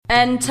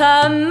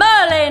Enter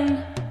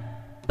Merlin!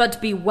 But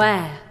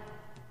beware,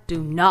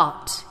 do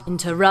not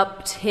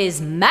interrupt his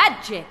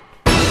magic.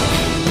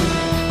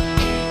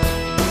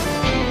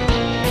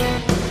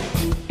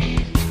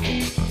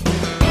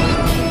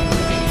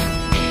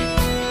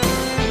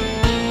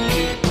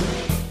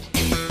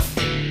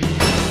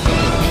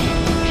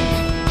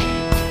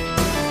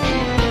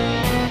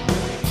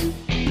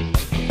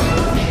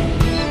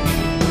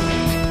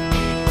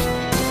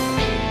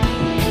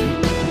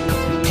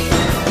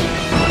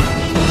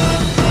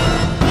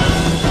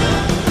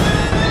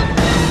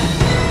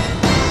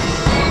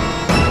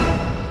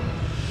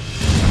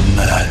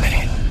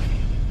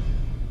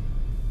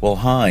 Well,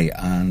 hi,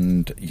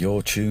 and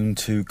you're tuned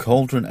to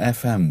Cauldron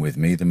FM with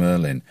me, the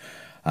Merlin,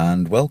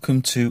 and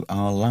welcome to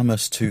our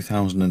Lammas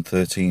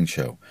 2013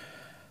 show.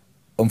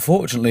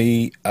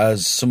 Unfortunately,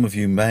 as some of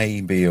you may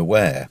be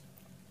aware,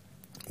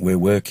 we're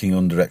working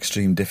under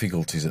extreme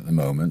difficulties at the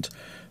moment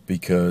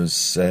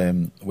because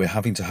we're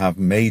having to have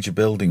major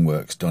building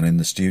works done in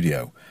the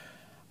studio.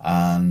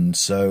 And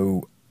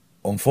so,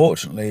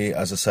 unfortunately,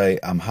 as I say,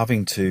 I'm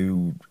having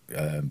to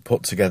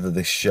put together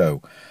this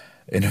show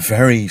in a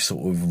very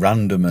sort of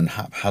random and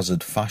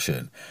haphazard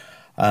fashion.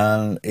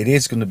 And it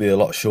is going to be a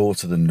lot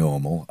shorter than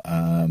normal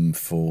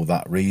for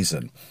that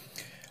reason.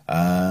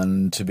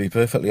 And to be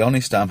perfectly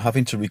honest, I'm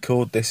having to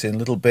record this in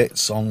little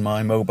bits on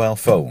my mobile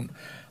phone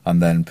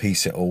and then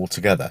piece it all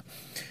together.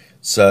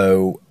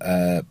 So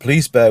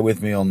please bear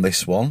with me on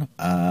this one.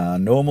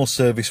 Normal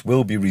service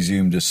will be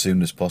resumed as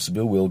soon as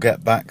possible. We'll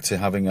get back to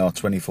having our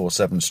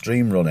 24/7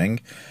 stream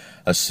running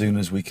as soon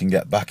as we can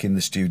get back in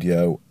the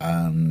studio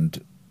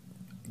and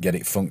get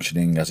it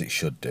functioning as it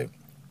should do.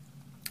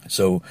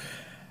 So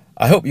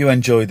I hope you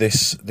enjoy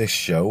this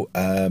show.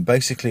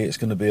 Basically, it's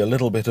going to be a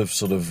little bit of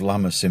sort of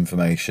Lammas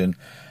information,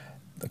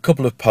 a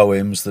couple of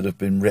poems that have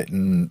been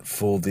written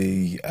for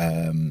the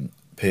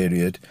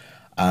period,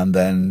 and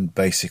then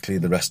basically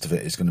the rest of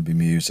it is going to be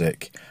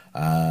music,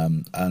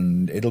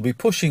 and it'll be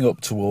pushing up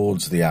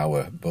towards the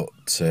hour, but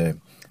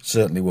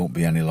certainly won't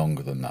be any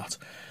longer than that.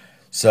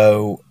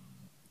 So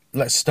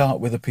let's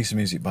start with a piece of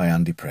music by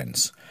Andy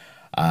Prince,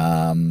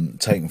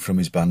 taken from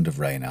his Band of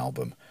Rain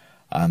album,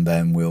 and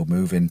then we'll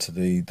move into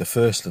the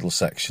first little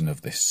section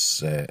of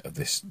this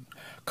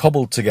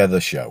cobbled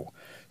together show.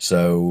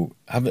 So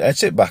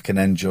sit back and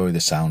enjoy the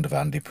sound of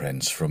Andy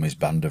Prince from his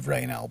Band of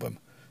Rain album.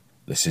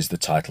 This is the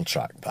title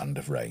track, Band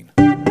of Rain.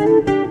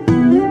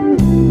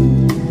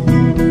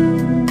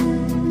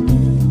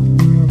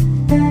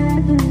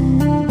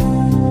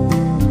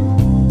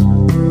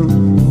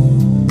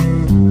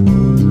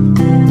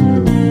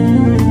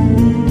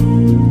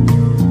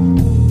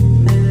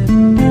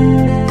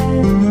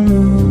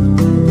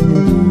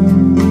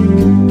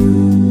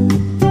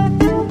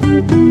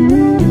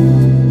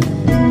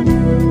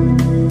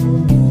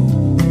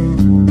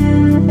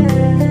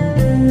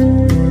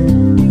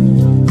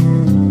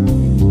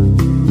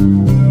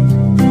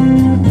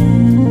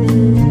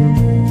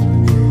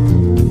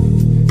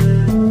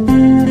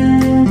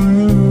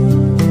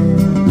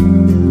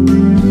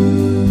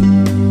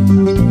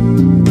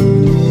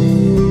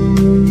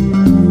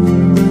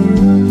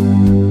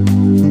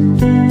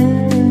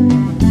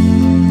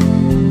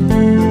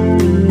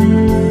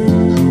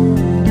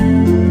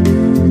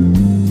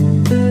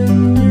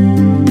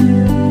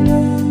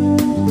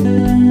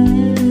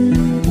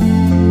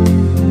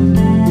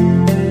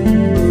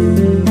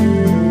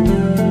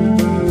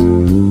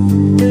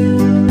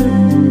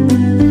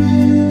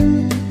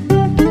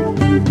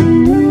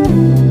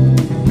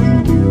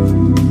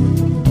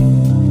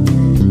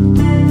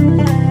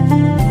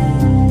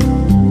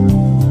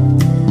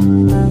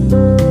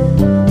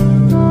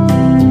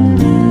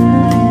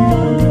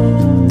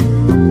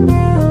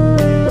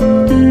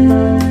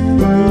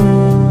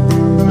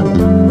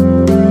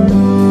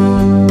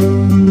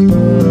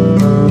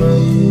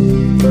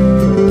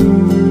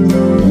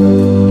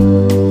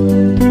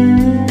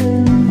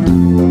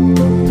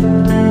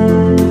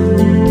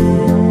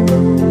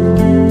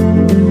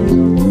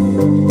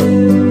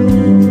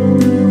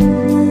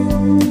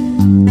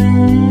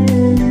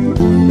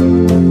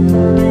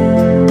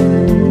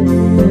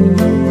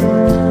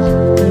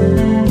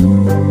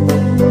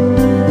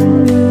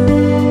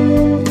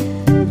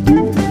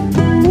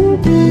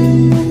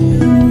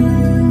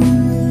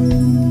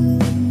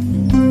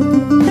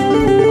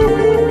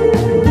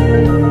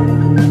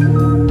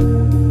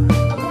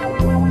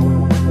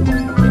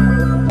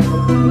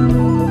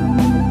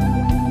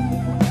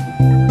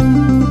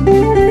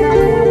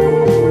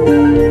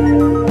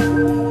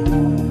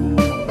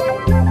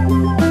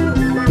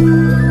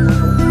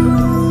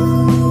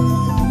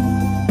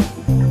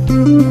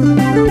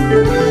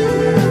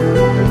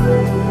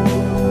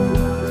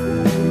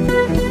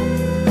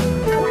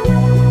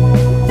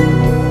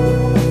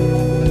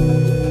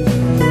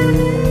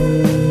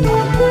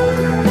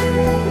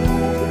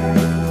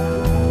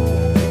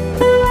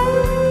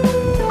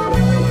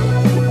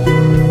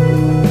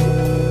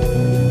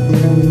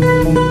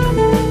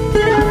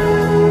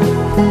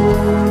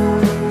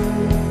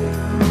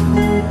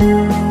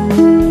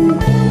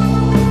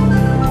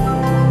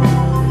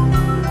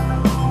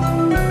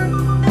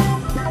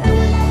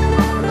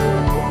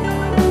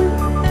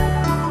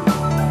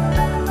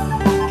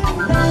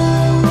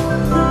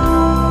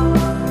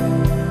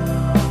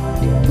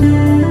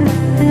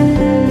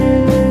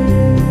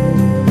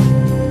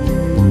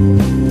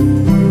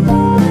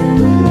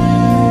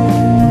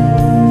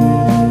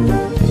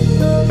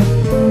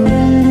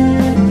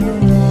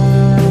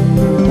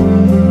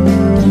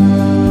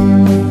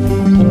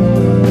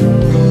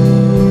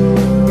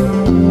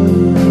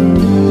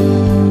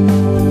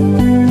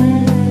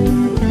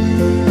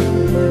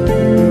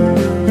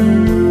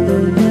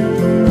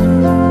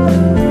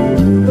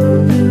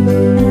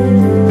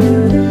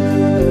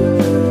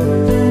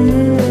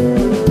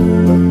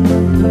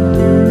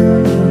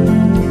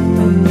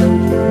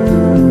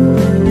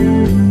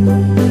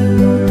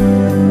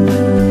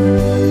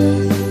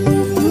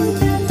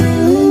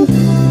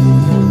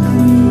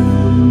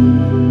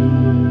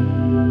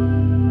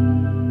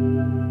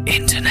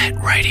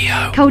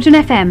 Cauldron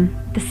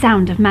FM, the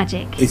sound of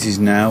magic. It is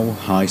now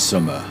high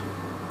summer,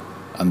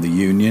 and the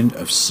union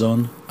of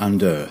sun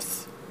and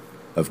earth,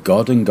 of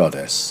god and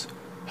goddess,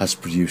 has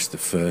produced the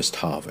first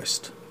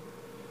harvest.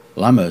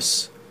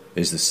 Lammas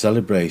is the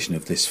celebration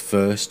of this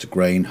first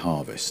grain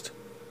harvest,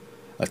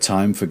 a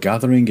time for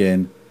gathering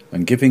in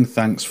and giving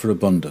thanks for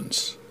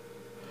abundance.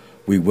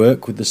 We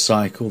work with the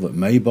cycle that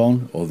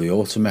Mabon, or the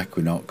autumn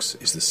equinox,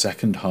 is the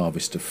second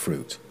harvest of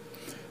fruit,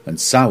 and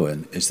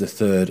Samhain is the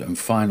third and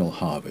final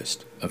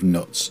harvest of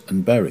nuts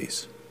and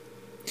berries.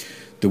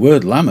 The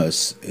word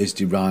Lammas is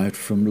derived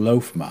from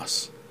loaf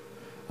mass,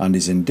 and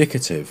is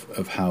indicative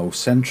of how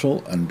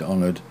central and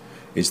honoured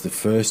is the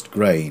first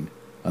grain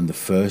and the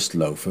first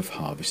loaf of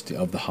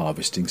the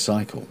harvesting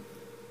cycle.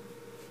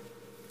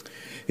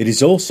 It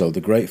is also the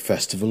great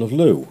festival of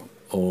Lugh,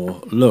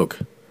 or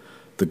Lugh,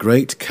 the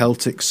great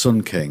Celtic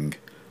sun king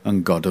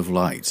and god of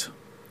light.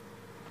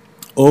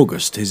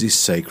 August is his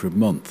sacred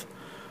month,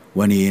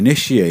 when he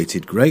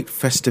initiated great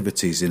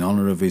festivities in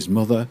honour of his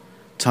mother,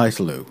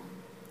 Tytelu.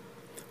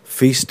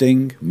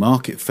 Feasting,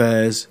 market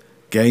fairs,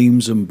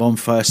 games and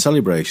bonfire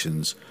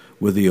celebrations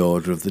were the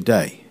order of the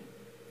day.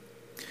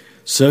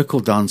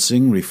 Circle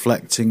dancing,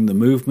 reflecting the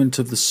movement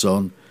of the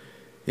sun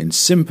in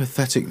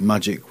sympathetic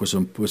magic,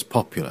 was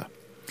popular,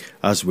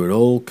 as were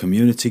all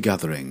community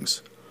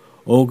gatherings.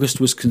 August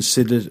was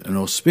considered an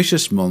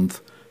auspicious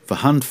month for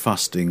hand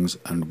fastings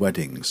and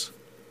weddings.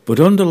 But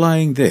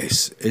underlying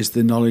this is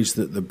the knowledge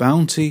that the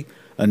bounty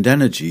and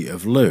energy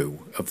of Lugh,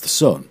 of the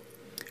sun,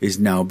 is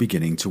now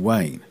beginning to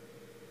wane.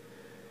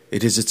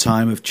 It is a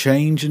time of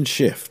change and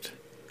shift.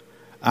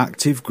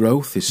 Active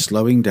growth is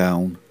slowing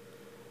down,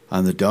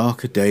 and the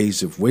darker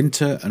days of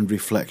winter and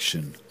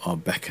reflection are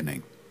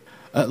beckoning.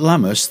 At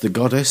Lammas, the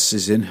goddess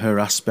is in her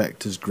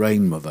aspect as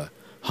grain mother,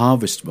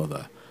 harvest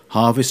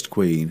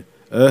queen,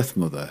 earth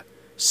mother.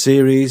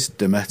 Ceres,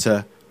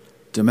 Demeter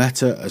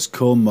as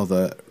corn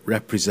mother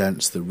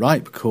represents the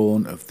ripe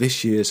corn of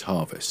this year's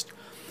harvest,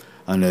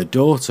 and her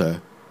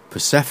daughter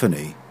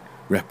Persephone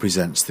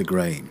represents the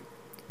grain,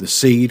 the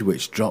seed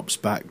which drops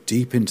back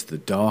deep into the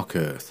dark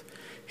earth,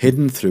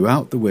 hidden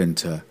throughout the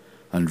winter,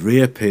 and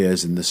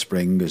reappears in the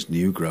spring as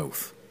new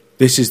growth.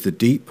 This is the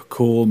deep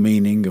core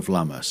meaning of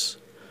Lammas,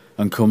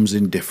 and comes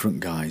in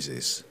different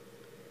guises.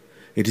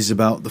 It is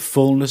about the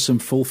fullness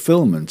and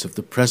fulfilment of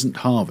the present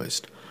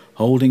harvest,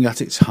 holding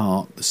at its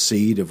heart the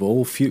seed of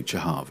all future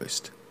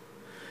harvest.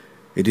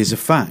 It is a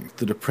fact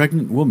that a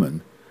pregnant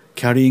woman,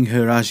 carrying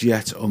her as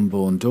yet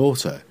unborn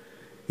daughter,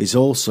 is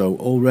also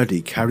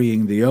already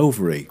carrying the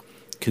ovary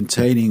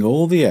containing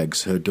all the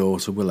eggs her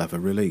daughter will ever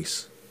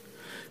release.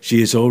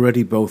 She is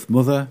already both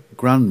mother,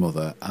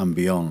 grandmother, and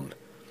beyond,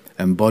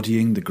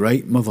 embodying the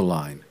great mother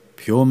line,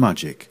 pure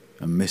magic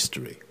and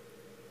mystery.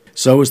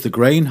 So as the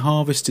grain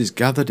harvest is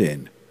gathered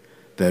in,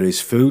 there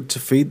is food to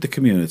feed the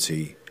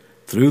community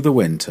through the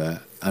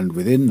winter, and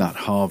within that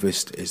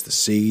harvest is the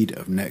seed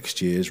of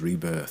next year's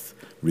rebirth,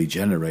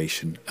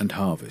 regeneration and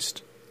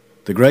harvest.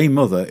 The grain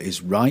mother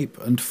is ripe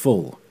and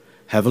full.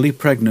 Heavily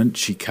pregnant,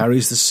 she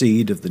carries the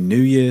seed of the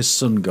New Year's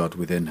sun god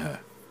within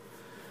her.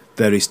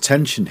 There is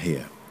tension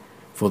here,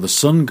 for the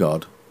sun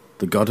god,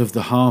 the god of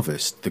the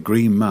harvest, the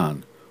green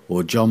man,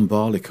 or John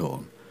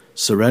Barleycorn,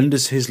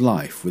 surrenders his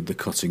life with the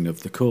cutting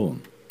of the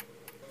corn.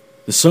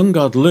 The sun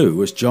god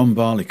Lugh, as John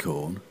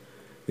Barleycorn,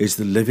 is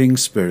the living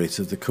spirit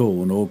of the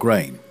corn or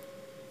grain.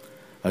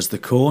 As the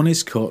corn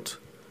is cut,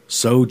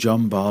 so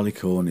John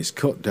Barleycorn is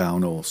cut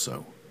down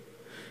also.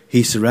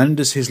 He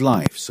surrenders his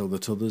life so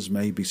that others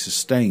may be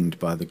sustained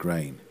by the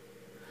grain,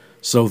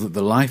 so that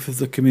the life of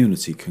the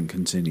community can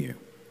continue.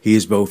 He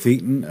is both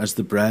eaten as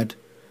the bread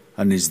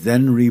and is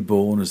then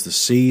reborn as the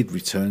seed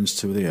returns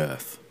to the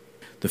earth.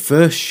 The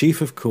first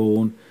sheaf of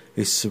corn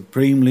is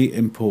supremely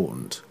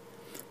important,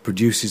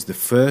 produces the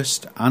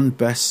first and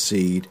best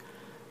seed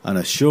and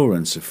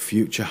assurance of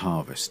future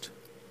harvest.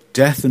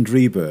 Death and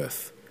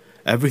rebirth.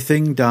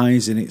 Everything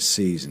dies in its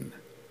season.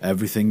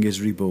 Everything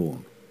is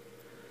reborn.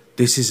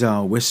 This is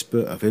our whisper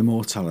of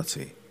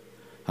immortality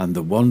and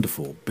the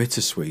wonderful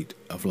bittersweet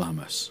of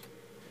Lammas.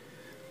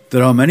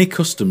 There are many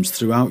customs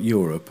throughout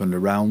Europe and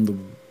around the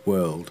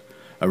world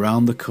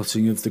around the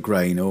cutting of the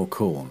grain or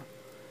corn,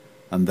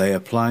 and they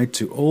applied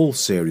to all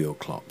cereal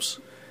crops,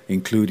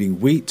 including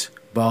wheat,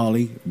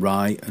 barley,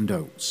 rye and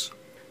oats.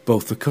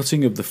 Both the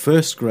cutting of the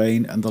first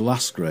grain and the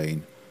last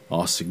grain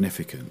are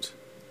significant.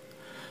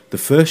 The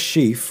first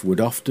sheaf would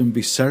often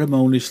be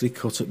ceremoniously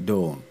cut at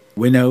dawn,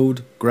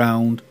 winnowed,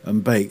 ground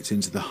and baked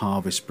into the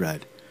harvest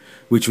bread,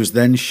 which was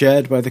then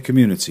shared by the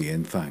community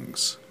in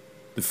thanks.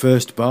 The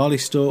first barley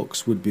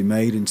stalks would be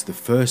made into the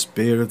first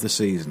beer of the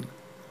season.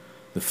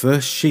 The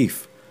first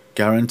sheaf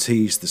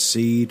guarantees the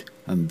seed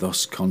and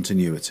thus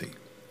continuity.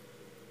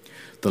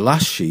 The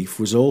last sheaf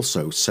was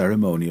also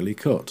ceremonially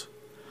cut,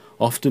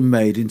 often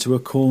made into a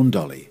corn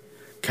dolly,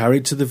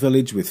 carried to the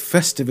village with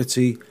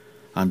festivity,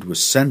 and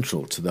was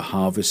central to the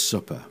harvest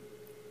supper.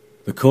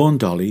 The corn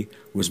dolly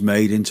was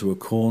made into a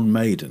corn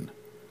maiden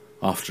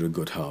after a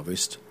good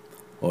harvest,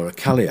 or a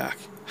caliach,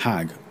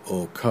 hag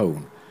or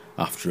cone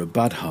after a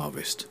bad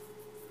harvest.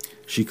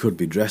 She could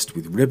be dressed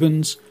with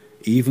ribbons,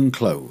 even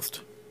clothed.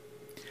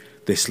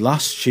 This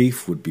last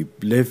sheaf would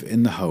live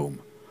in the home,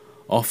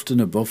 often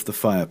above the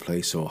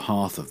fireplace or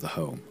hearth of the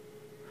home,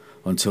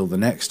 until the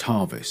next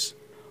harvest,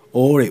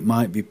 or it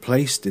might be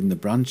placed in the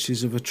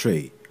branches of a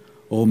tree,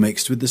 or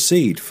mixed with the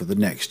seed for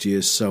the next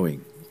year's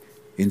sowing.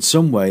 In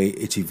some way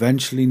it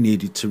eventually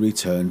needed to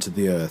return to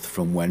the earth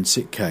from whence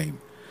it came,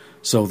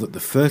 so that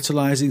the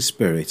fertilizing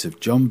spirit of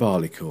John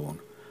Barleycorn,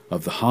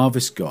 of the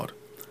harvest god,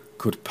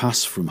 could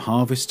pass from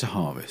harvest to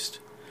harvest.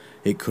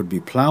 It could be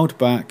ploughed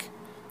back,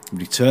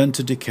 returned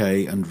to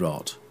decay and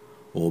rot,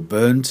 or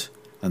burnt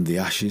and the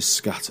ashes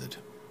scattered.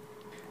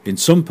 In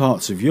some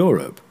parts of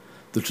Europe,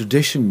 the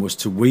tradition was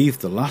to weave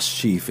the last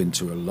sheaf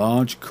into a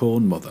large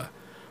corn mother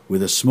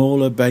with a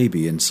smaller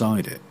baby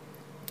inside it,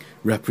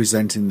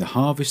 representing the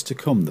harvest to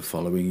come the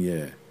following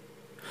year.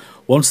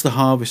 Once the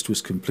harvest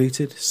was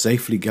completed,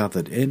 safely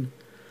gathered in,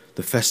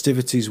 the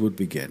festivities would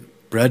begin.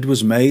 Bread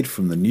was made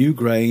from the new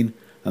grain,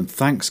 and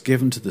thanks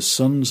given to the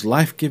sun's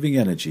life-giving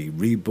energy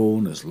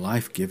reborn as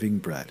life-giving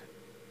bread.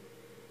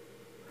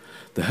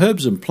 The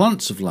herbs and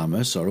plants of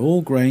Lammas are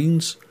all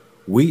grains,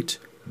 wheat,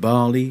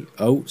 barley,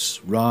 oats,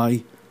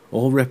 rye,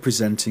 all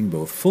representing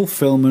both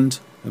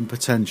fulfillment and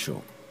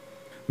potential.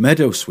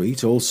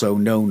 Meadowsweet, also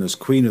known as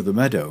Queen of the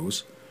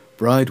Meadows,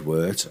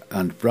 Bridewort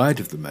and Bride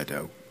of the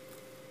Meadow,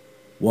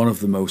 one of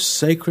the most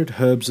sacred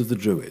herbs of the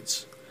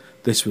Druids.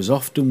 This was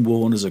often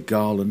worn as a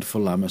garland for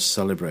Lammas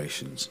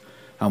celebrations,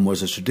 and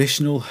was a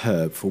traditional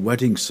herb for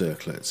wedding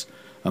circlets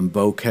and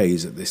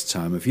bouquets at this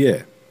time of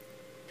year.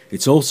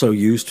 It's also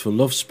used for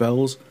love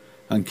spells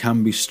and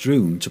can be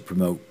strewn to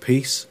promote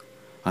peace,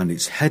 and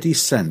its heady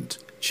scent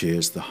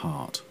cheers the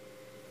heart.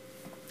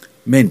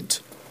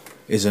 Mint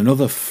is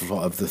another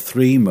of the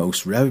three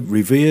most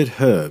revered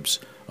herbs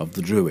of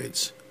the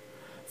Druids,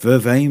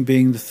 vervain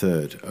being the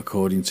third,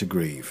 according to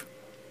Grieve.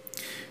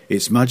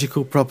 Its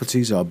magical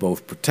properties are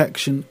both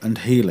protection and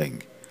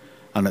healing,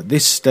 and at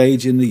this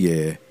stage in the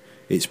year,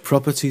 its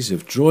properties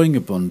of drawing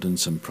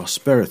abundance and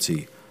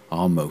prosperity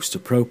are most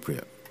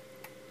appropriate.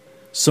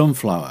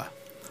 Sunflower.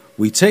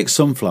 We take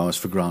sunflowers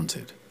for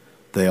granted.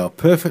 They are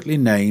perfectly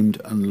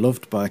named and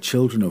loved by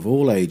children of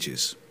all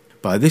ages.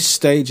 By this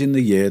stage in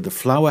the year, the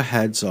flower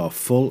heads are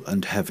full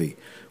and heavy,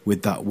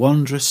 with that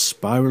wondrous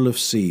spiral of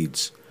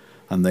seeds,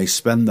 and they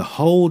spend the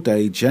whole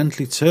day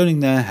gently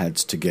turning their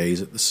heads to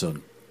gaze at the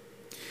sun.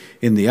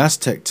 In the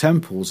Aztec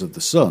temples of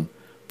the sun,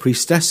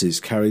 priestesses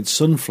carried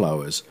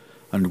sunflowers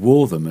and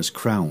wore them as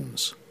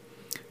crowns.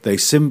 They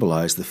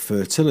symbolize the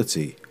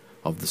fertility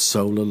of the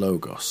solar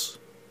logos.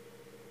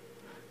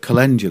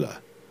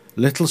 Calendula,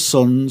 little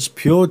suns,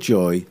 pure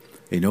joy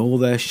in all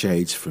their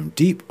shades from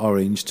deep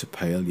orange to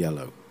pale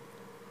yellow.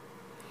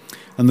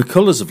 And the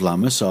colours of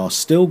Lammas are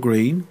still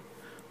green,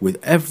 with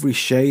every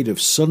shade of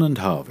sun and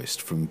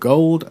harvest, from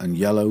gold and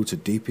yellow to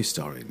deepest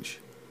orange.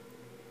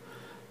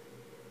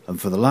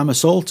 And for the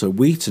Lammas altar,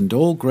 wheat and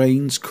all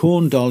grains,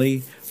 corn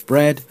dolly,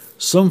 bread,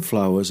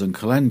 sunflowers and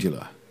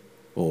calendula,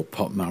 or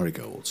pot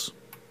marigolds.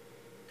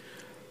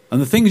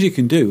 And the things you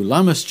can do,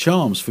 Lammas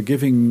charms for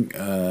gathering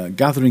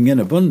in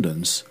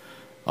abundance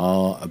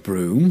are a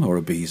broom or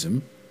a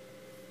besom,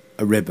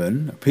 a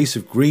ribbon, a piece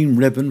of green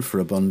ribbon for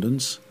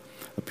abundance,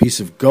 a piece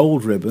of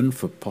gold ribbon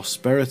for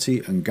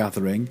prosperity and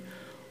gathering,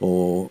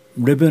 or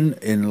ribbon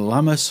in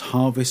Lammas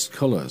harvest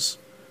colours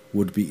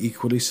would be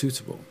equally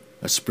suitable.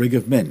 A sprig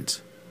of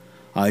mint,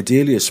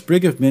 ideally a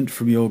sprig of mint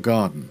from your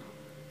garden,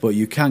 but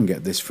you can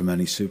get this from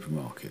any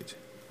supermarket,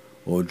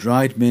 or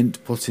dried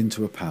mint put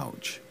into a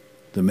pouch.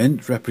 The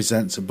mint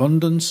represents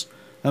abundance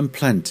and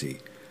plenty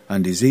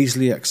and is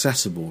easily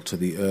accessible to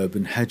the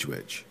urban hedge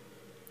witch.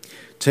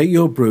 Take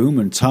your broom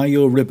and tie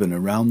your ribbon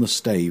around the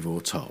stave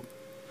or top.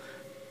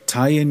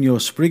 Tie in your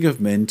sprig of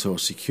mint or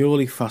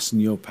securely fasten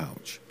your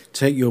pouch.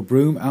 Take your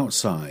broom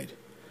outside.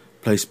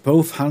 Place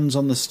both hands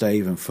on the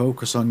stave and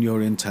focus on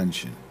your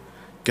intention,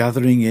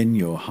 gathering in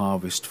your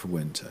harvest for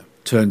winter.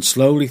 Turn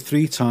slowly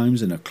 3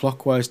 times in a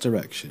clockwise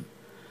direction.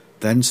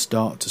 Then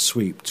start to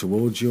sweep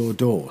towards your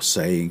door,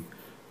 saying,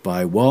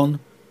 by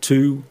 1,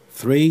 2,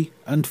 3,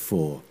 and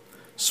 4,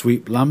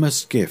 sweep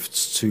Lammas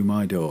gifts to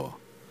my door.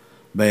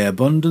 May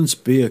abundance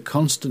be a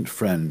constant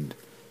friend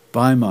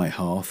by my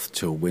hearth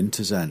till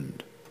winter's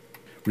end.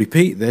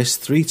 Repeat this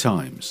 3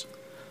 times.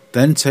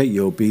 Then take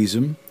your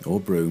besom or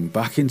broom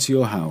back into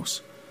your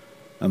house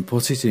and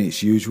put it in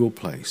its usual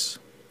place.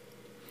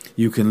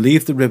 You can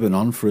leave the ribbon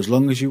on for as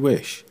long as you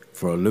wish,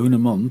 for a lunar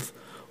month,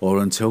 or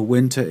until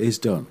winter is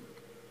done.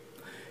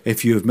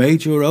 If you have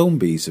made your own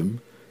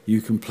besom,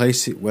 you can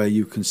place it where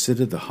you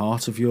consider the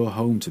heart of your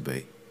home to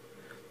be.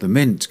 The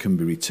mint can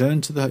be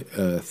returned to the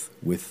earth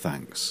with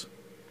thanks.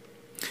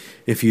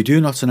 If you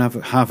do not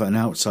have an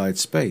outside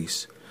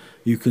space,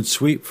 you can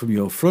sweep from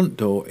your front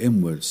door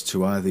inwards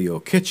to either your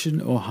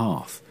kitchen or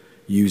hearth,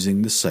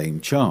 using the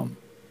same charm.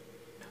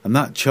 And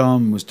that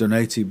charm was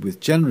donated with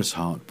generous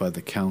heart by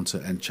the counter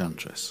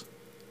enchantress.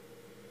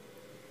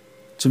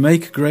 To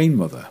make a grain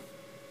mother.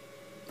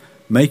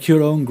 Make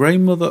your own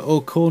grain mother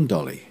or corn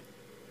dolly.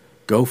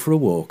 Go for a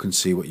walk and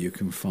see what you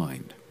can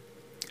find.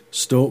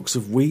 Stalks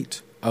of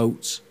wheat,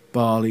 oats,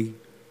 barley,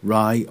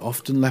 rye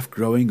often left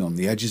growing on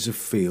the edges of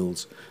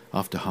fields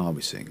after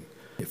harvesting.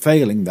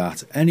 Failing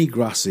that, any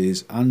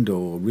grasses and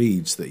or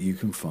reeds that you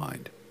can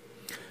find.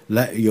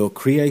 Let your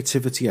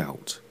creativity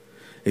out.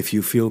 If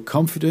you feel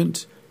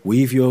confident,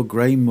 weave your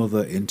grain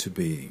mother into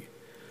being.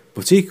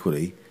 But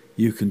equally,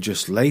 you can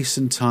just lace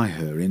and tie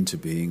her into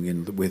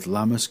being with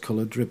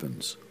lammas-coloured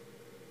ribbons.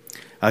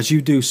 As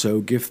you do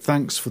so, give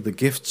thanks for the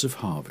gifts of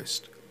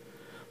harvest.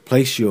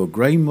 Place your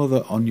grain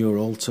mother on your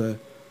altar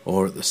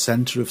or at the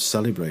centre of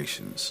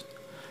celebrations.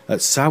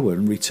 At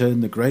Samhain,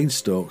 return the grain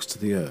stalks to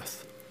the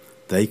earth.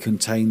 They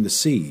contain the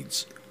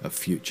seeds of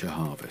future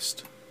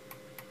harvest.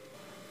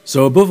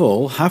 So above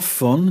all, have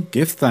fun,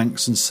 give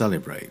thanks and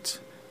celebrate.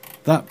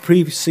 That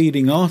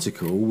preceding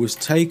article was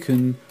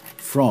taken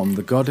from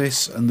the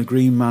Goddess and the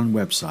Green Man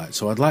website,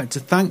 so I'd like to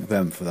thank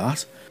them for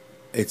that.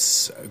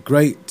 It's a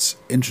great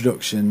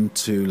introduction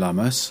to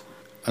Lammas.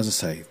 As I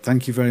say,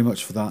 thank you very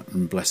much for that,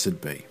 and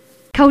blessed be.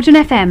 Cauldron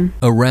FM.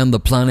 Around the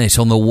planet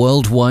on the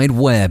World Wide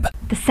Web.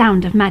 The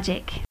sound of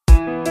magic.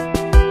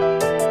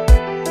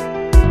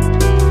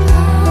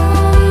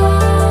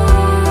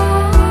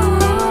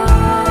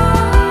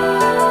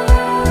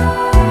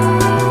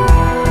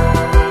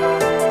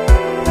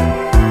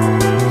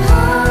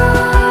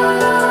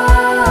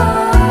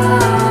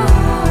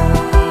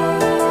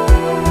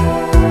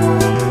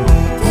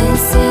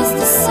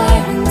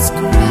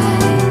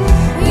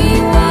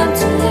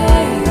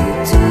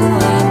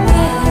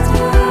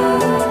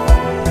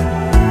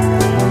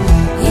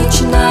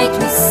 Night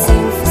we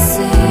sing for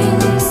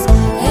sailors.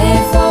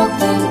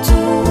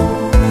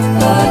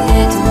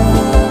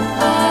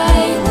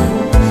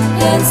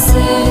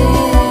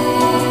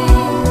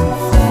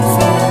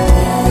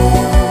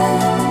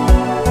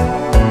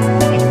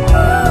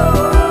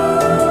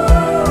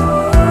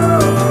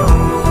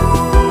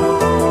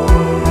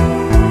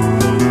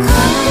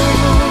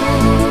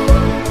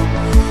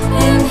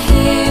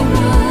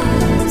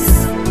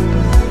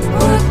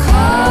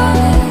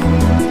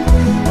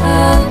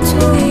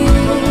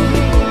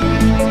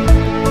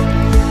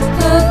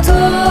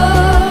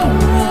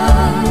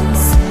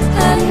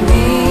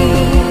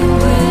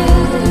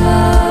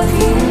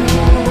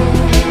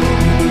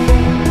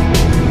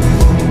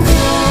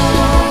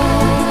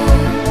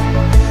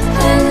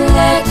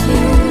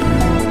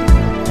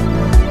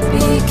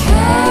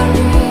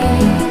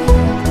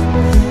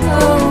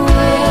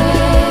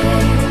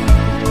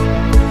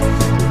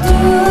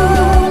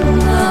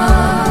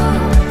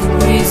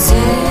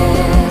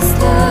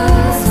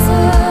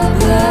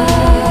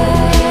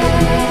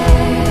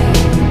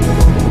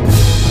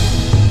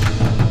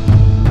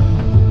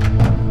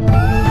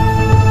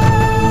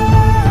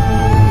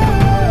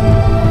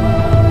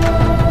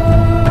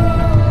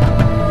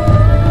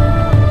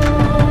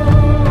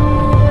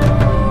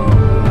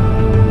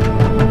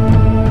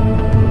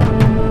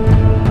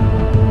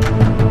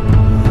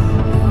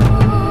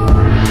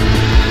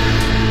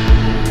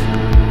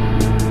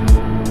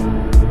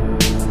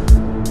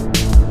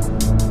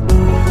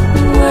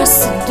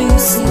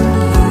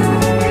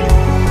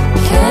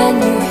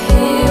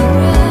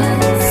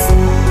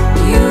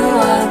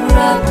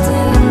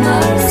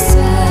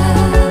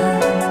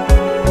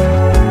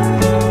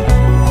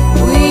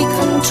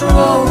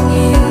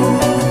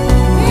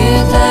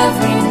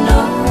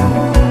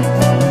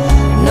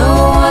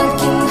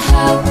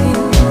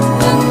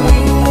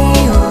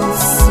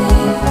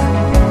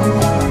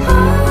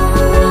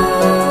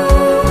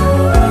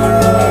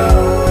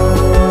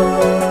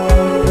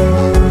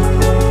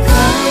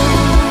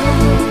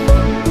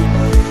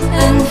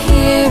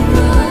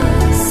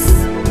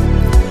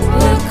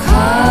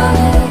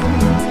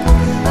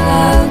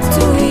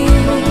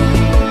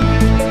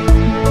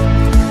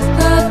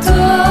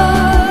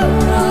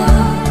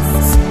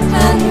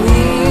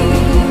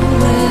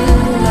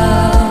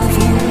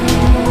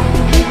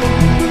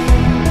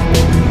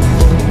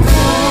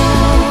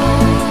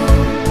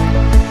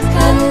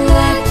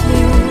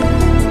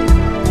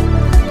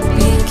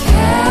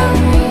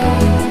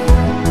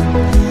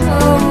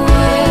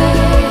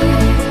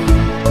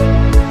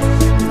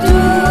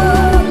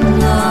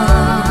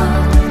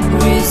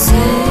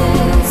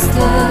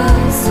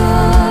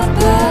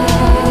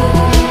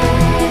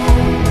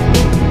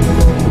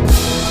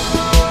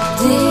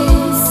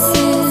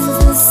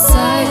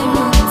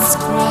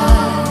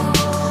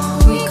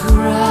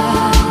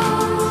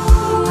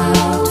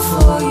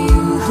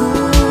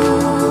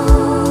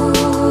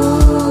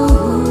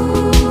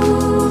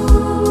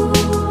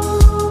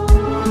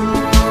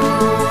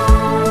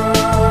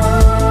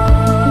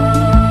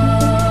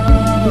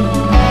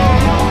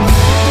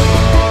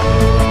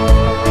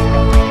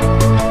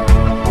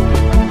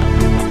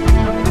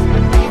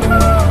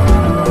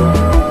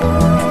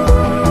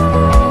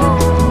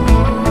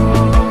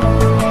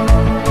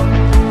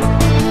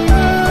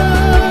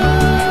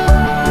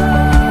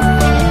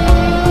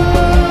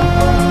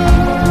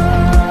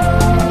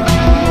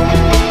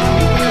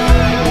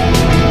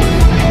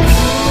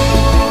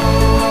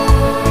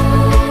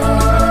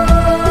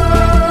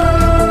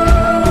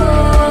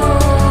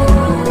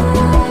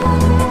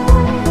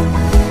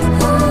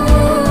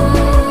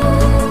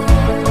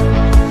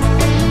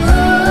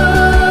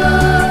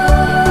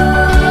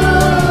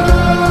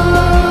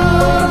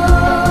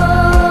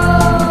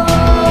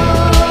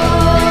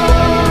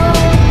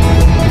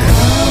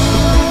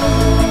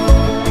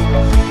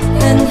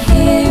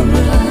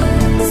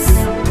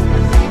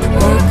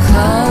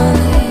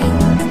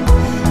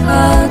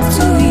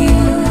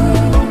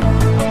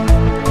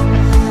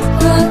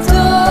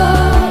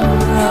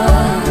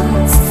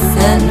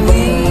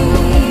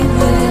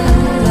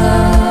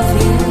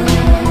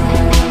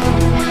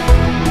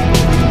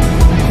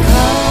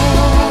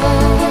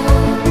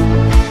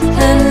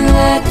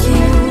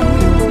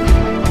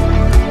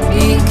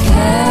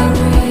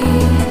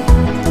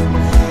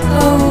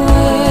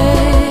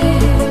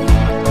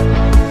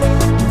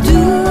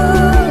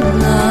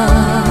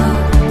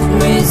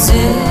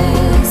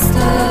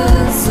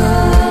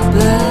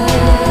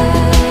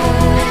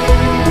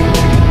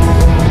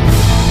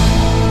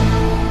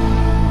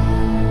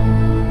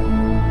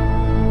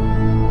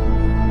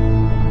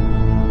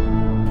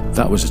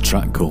 That was a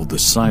track called The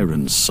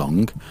Siren's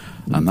Song,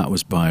 and that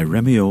was by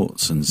Remy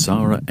Orts and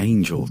Zara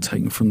Angel,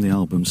 taken from the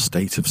album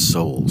State of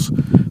Souls.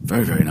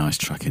 Very, very nice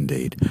track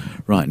indeed.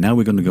 Right, now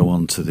we're going to go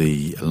on to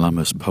the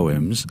Lammas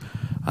poems,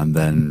 and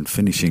then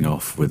finishing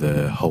off with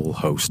a whole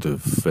host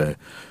of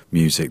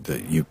music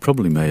that you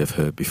probably may have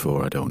heard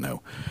before, I don't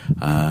know.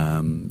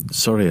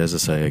 Sorry, as I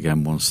say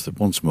again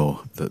once more,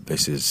 that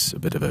this is a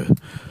bit of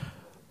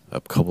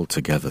a cobbled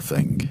together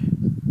thing.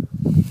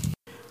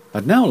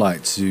 I'd now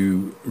like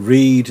to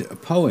read a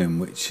poem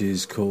which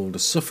is called A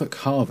Suffolk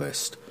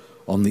Harvest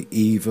on the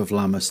Eve of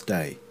Lammas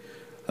Day.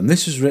 And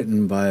this was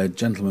written by a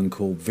gentleman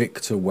called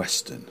Victor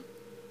Weston.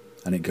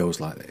 And it goes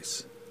like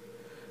this.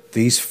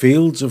 These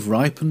fields of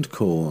ripened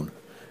corn,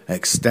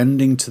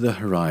 extending to the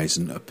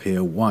horizon,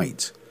 appear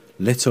white,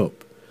 lit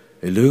up,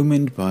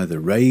 illumined by the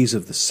rays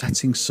of the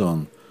setting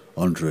sun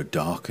under a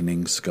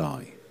darkening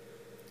sky.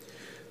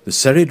 The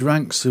serried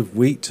ranks of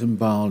wheat and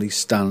barley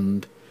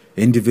stand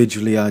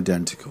individually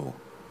identical,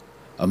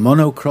 a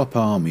monocrop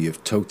army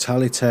of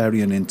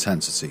totalitarian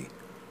intensity,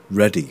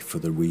 ready for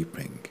the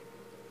reaping.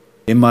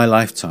 In my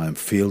lifetime,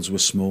 fields were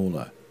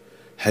smaller,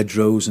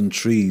 hedgerows and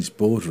trees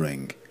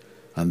bordering,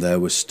 and there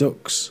were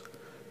stooks,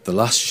 the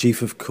last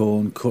sheaf of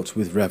corn cut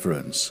with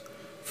reverence,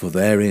 for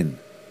therein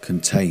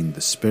contained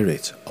the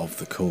spirit of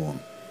the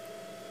corn.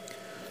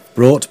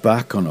 Brought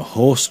back on a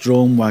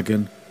horse-drawn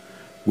wagon,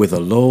 with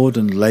a lord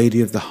and lady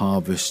of the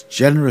harvest,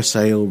 generous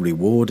ale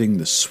rewarding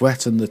the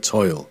sweat and the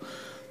toil,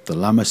 the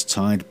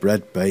Lammastide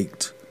bread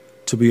baked,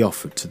 to be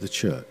offered to the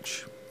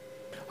church.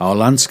 Our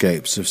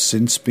landscapes have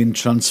since been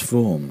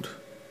transformed.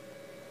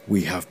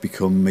 We have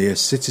become mere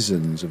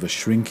citizens of a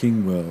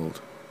shrinking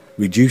world,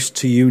 reduced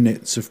to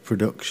units of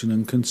production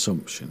and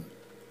consumption.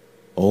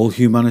 All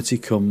humanity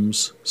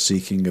comes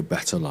seeking a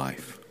better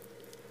life,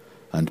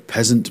 and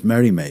peasant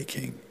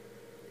merrymaking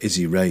is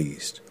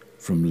erased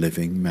from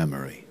living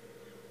memory.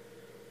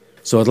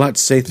 So I'd like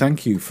to say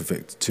thank you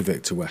to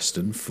Victor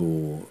Weston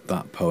for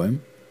that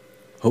poem.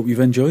 Hope you've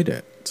enjoyed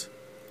it.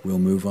 We'll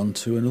move on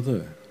to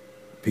another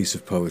piece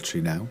of poetry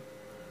now.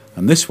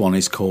 And this one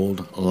is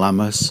called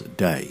Lammas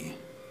Day.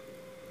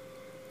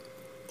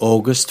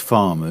 August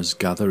farmers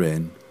gather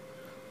in,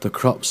 the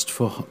crops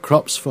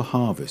for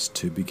harvest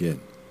to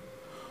begin.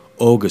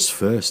 August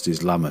 1st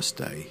is Lammas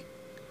Day,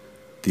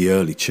 the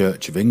early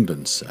Church of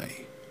England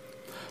say.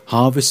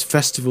 Harvest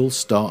festival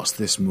starts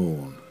this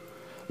morn.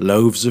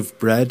 Loaves of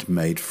bread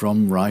made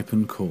from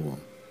ripened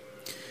corn.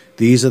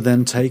 These are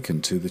then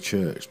taken to the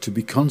church to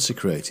be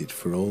consecrated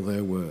for all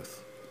their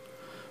worth.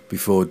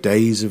 Before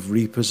days of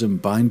reapers and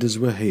binders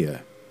were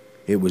here,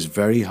 it was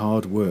very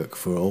hard work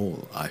for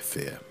all, I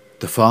fear.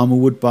 The farmer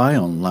would buy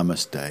on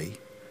Lammas Day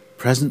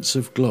presents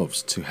of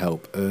gloves to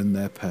help earn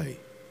their pay.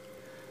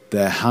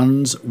 Their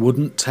hands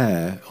wouldn't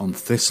tear on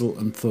thistle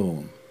and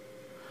thorn,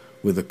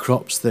 with the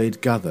crops they'd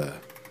gather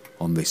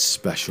on this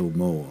special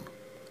morn.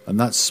 And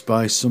that's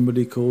by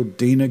somebody called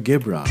Dina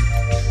Gibran.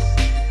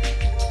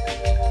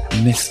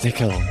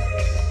 Mystical,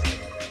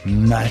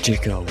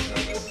 magical,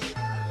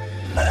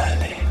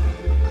 Merlin.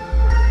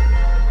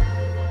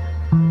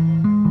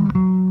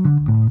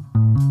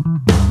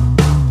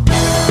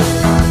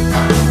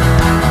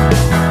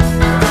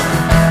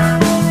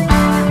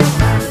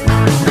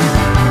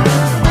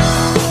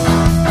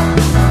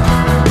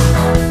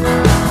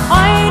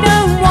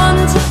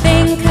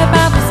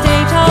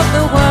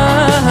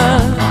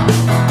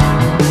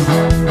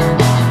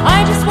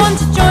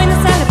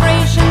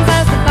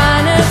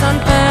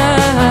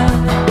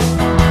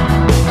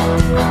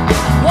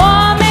 What?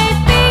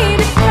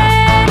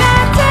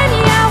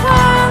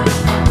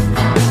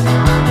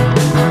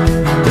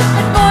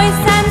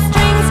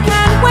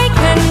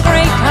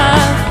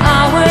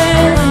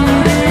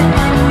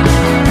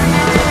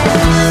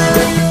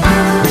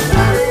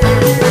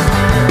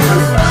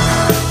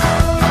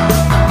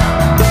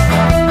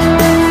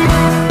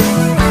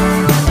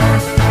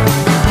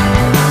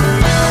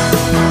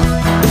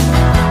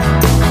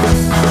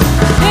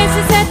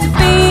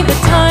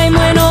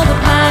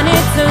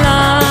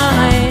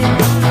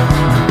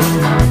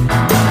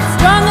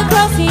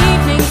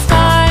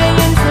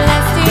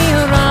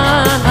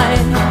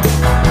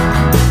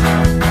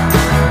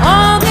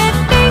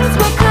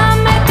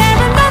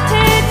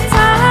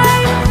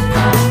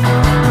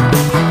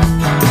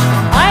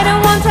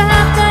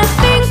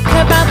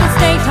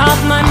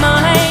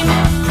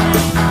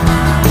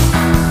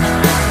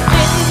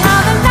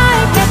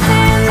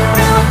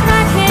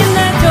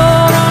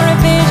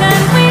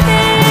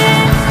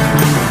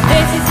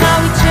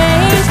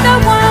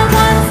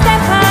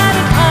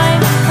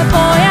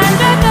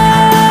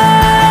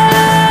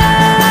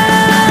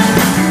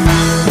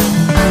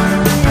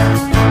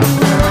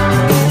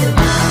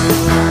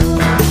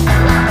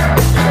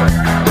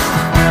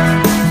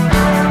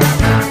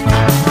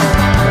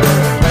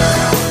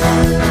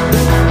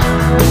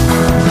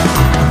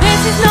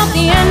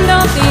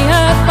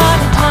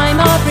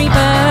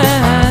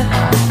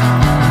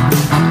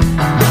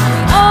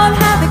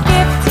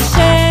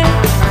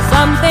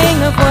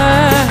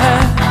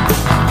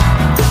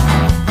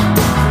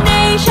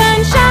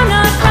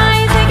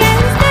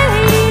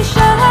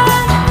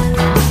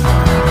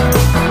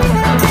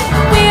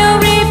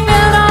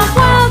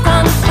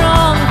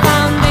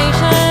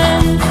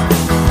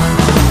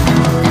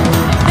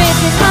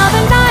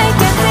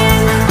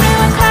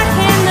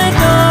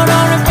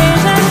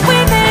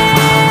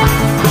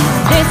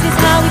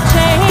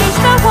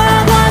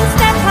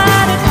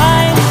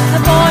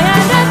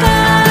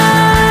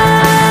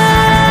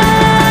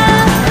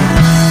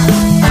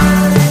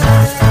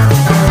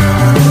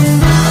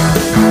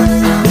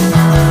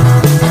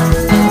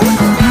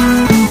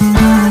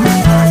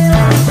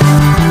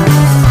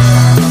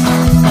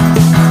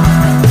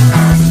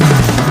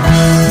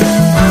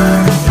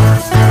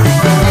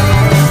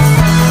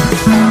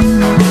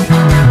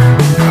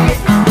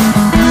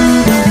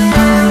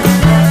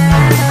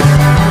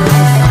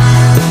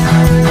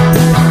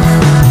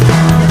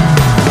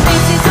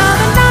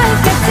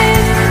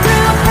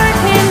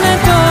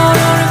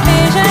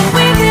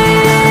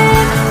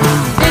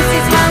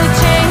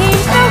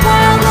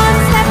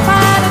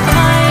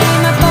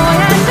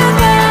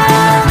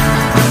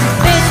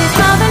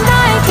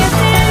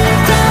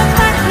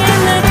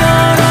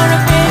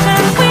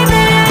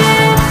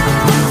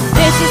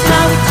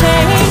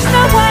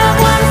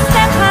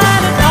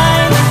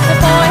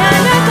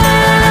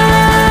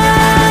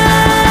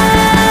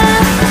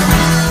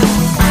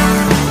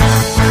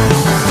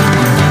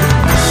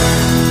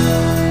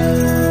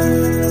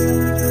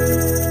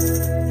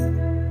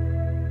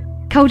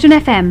 Cauldron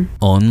FM.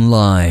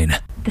 Online.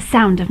 The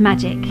sound of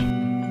magic.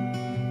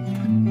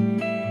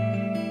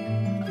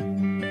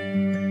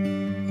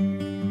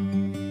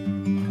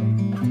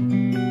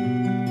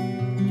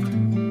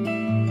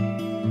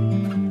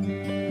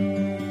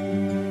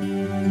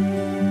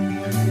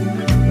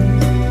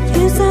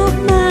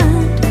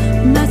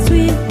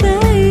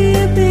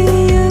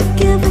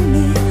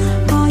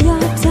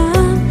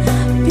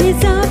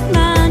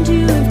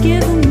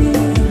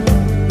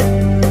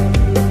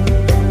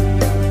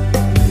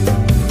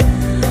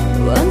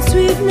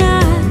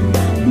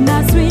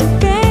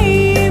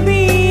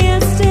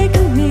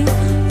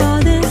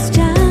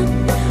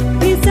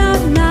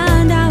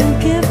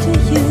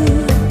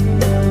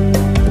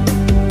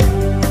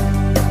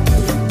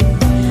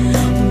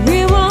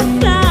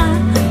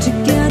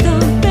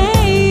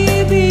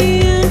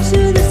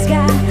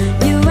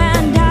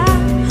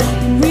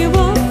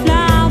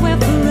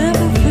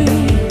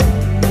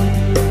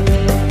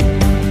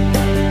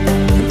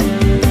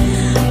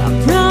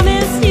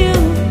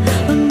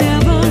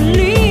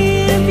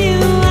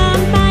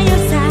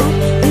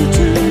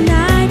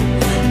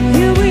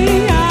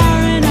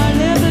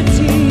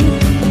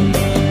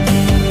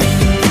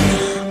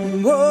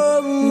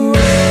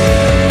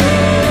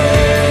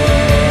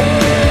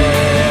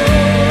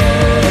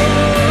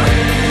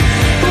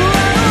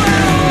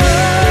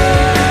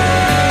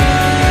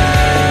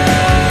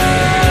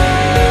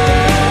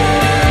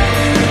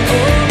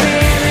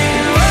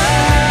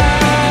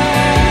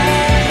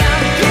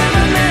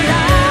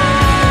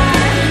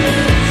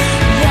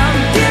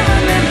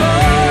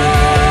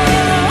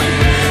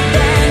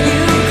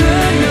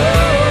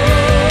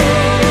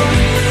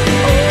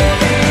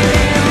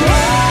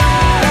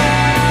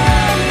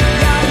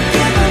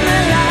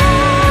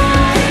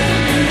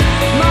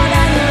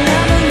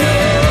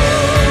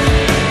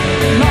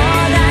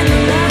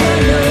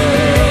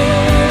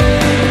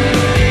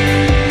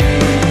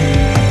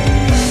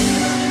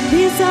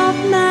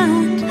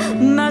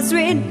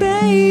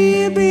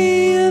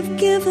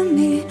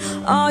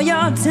 Oh,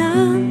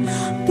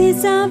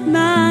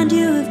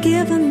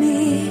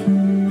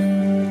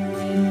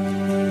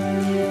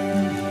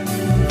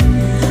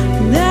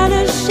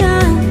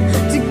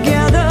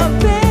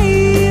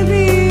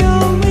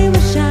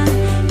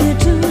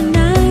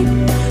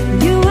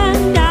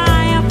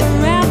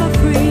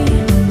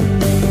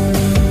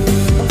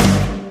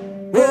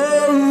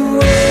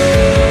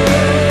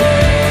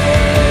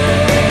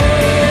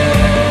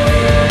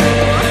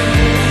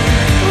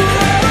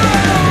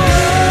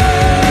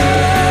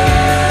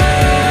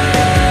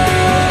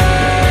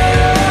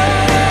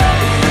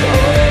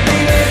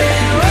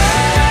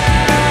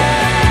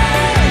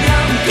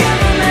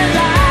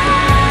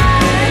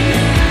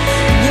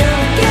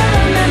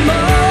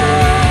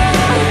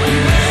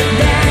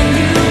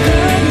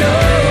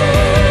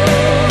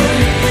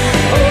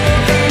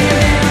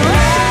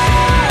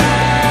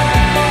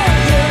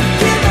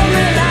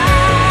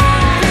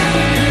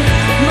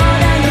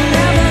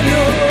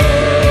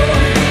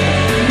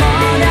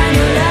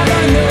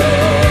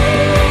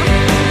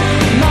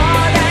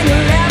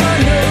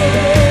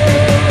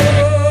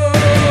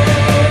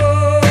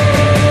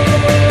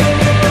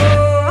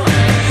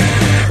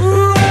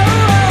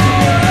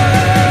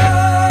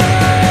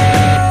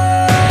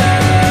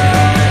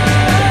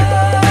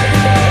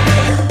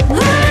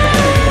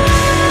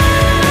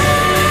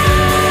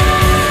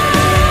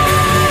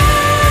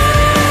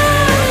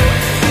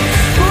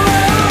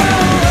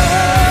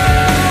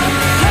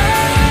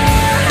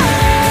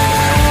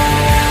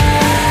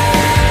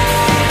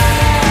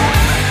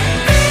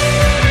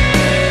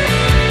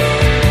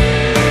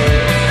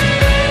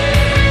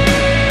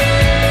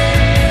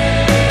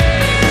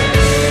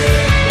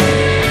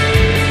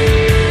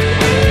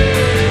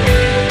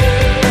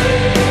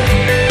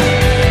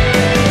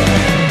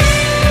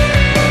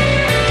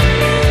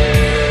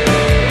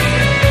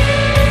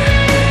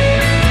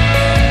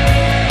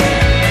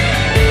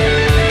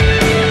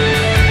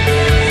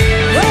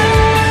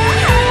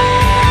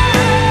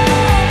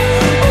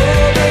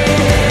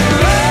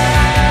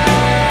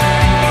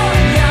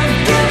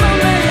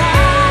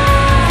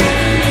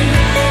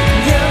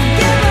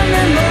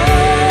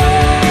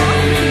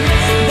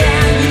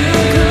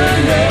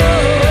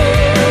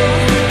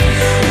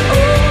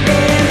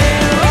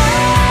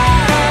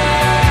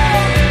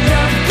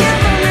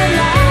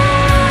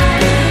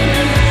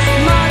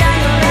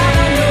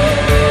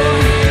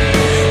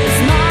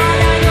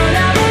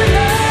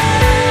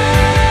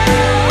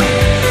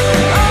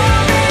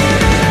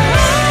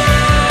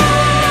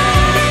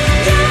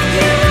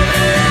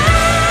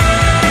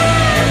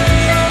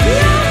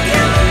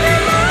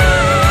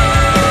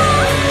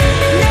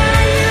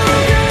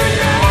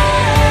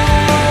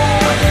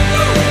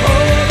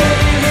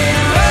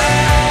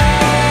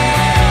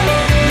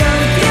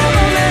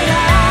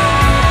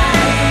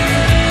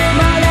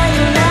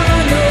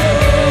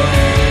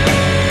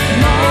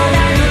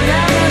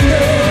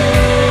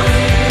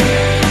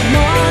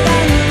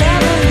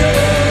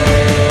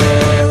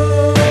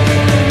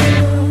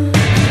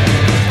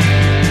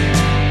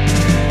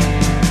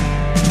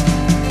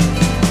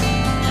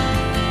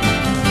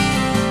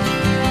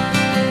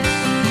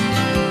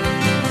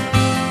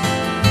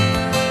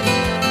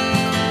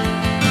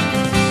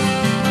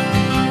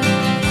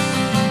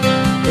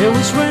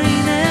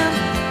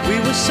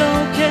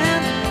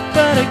 soaking,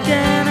 but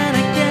again and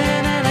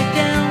again and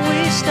again we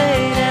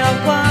stayed out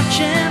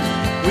watching.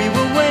 We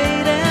were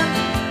waiting,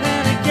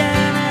 and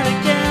again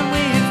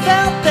we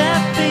felt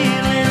that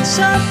feeling.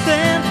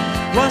 Something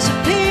was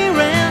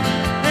appearing,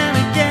 and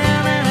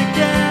again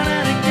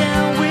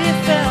we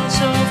felt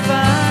so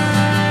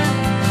fine.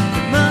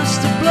 It must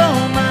have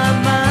blown my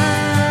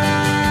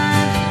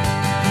mind.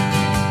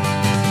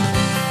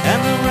 And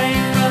the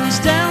rain runs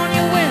down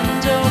your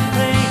window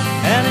pane,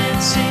 and it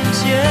seems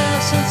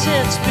years since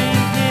it's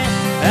been here.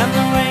 And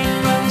the rain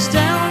runs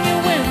down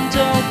your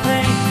window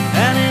pane,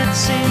 and it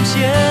seems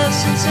years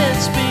since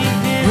it's been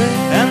here.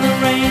 And the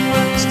rain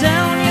runs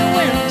down your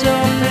window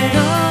pane.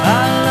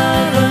 I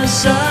love the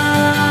sun.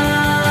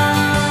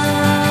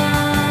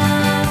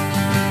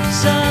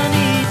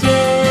 Sunny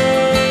day.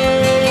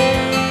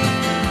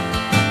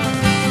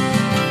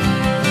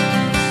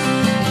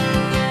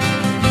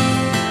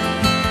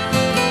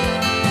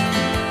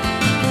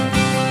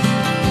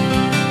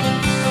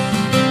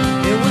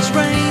 It was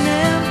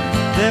raining,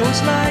 there was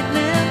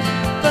lightning,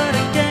 but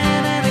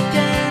again and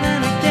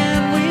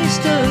again we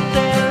stood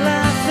there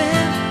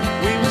laughing.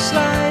 We were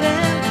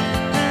sliding,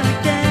 and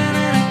again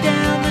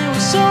there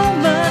was so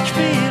much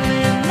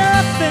feeling.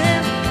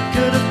 Nothing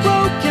could have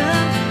broken,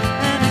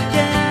 and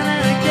again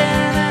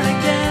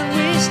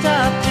we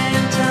stopped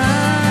in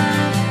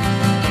time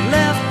and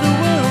left the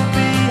world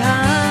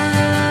behind.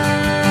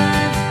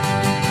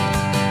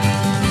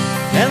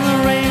 And the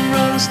rain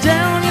runs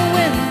down your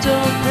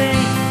window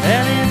pane,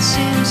 and it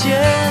seems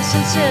years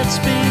since it's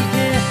been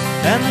here.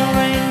 And the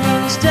rain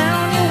runs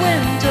down your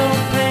window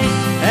pane,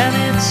 and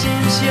it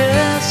seems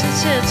years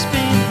since it's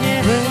been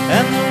here.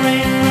 And the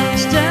rain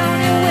runs down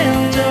your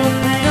window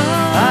pane.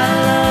 I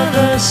love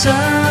the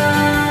sun.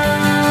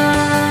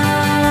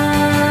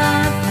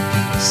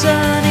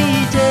 Sunny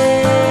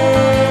day.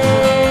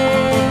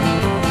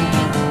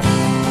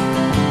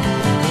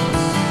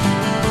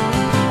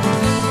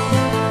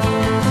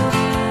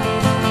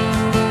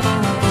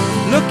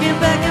 Looking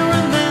back, I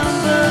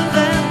remember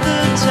that the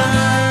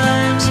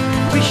times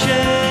we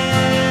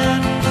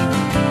shared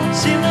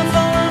seemed to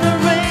fall on a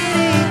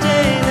rainy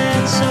day.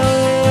 Then so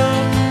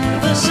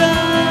the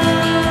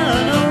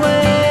sun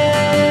away,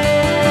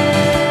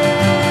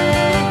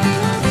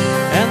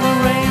 and the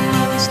rain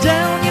runs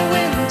down your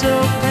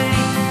window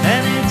pane,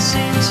 and it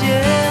seems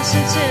years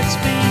since it's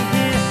been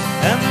here.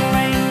 And the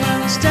rain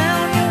runs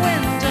down your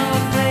window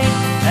pane,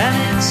 and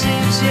it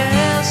seems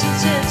years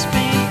since it's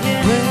been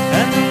here.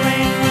 And the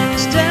rain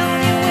runs down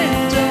your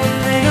window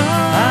pane.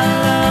 I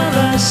love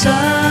the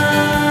sun.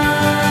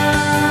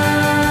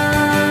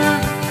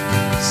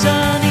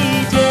 Sunny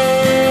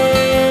day.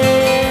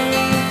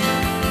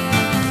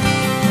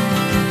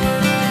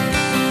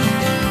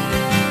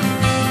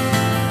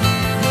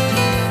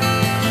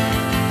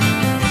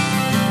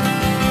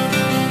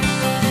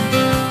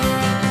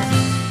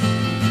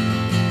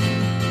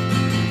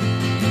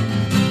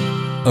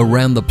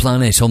 Around the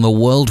planet on the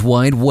World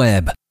Wide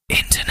Web.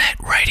 Internet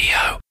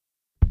radio.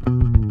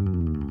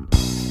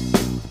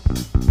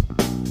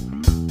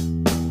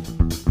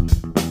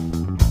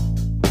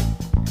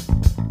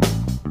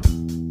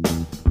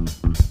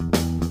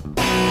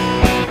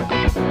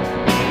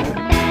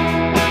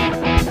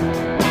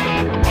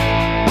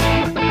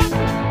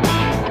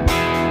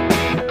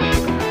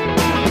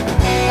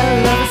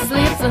 Lover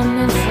sleeps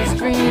amidst his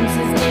dreams.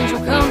 His angel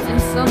comes in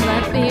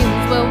sunlight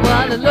beams. But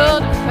what a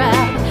load of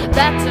crap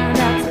that turned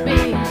out to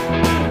be.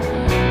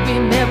 We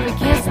met, we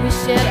kissed, we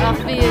shared our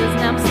fears.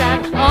 Now I'm sat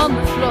on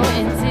the floor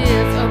in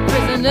tears, a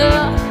prisoner,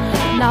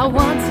 not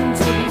wanting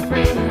to be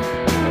free.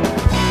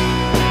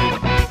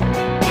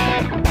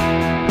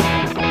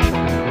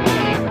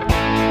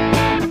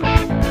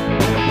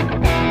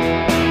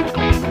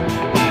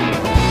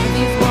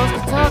 These walls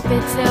could talk,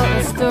 they tell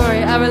a story.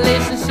 Our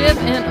relationship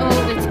in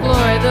all its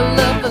glory. The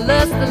love, the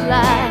lust, the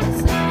lies,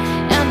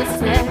 and the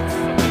sex.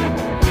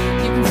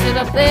 You can sit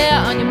up there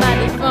on your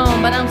mighty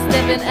phone, but I'm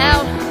stepping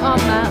out on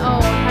my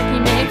own. I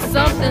can make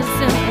something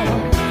simple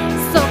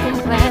so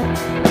complex.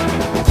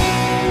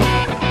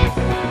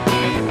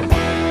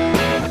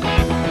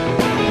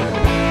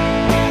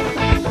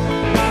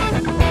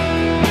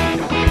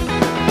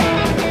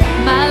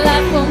 My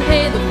life won't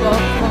pay the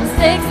fault for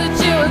mistakes that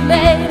you have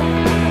made.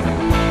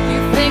 You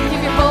think if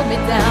you hold me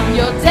down,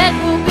 your debt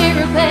will be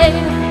repaid.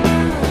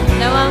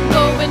 Now I'm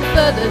going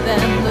further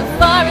than the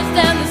forest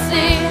and the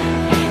sea.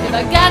 If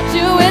I got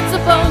you, it's a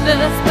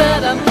bonus,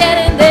 but I'm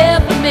getting there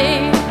for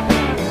me.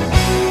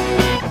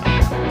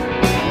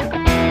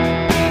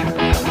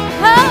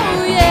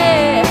 Oh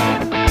yeah,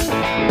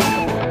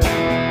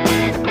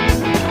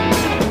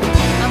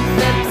 I'm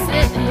fed up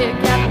sitting here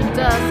gathering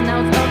dust. Now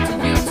it's up to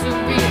you to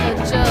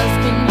readjust.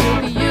 Can you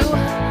be you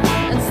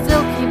and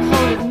still keep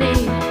hold of me?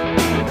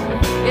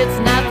 It's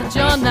not that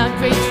you're not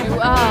great, you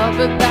are,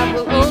 but that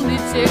will only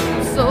take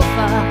you so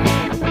far.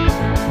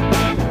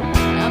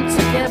 I'm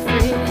too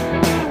carefree.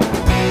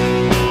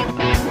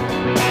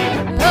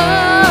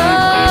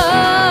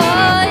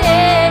 Oh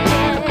yeah,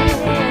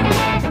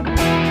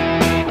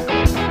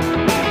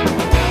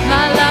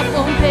 my life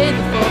won't pay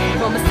the fault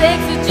for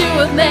mistakes that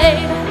have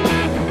made.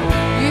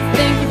 You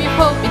think if you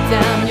hold me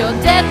down, your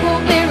debt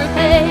will be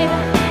repaid.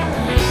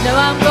 No,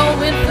 I'm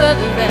going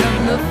further than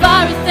the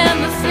forest and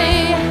the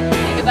sea.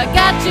 If I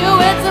got you,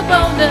 it's a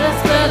bonus,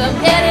 but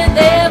I'm getting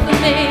there for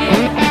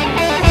me.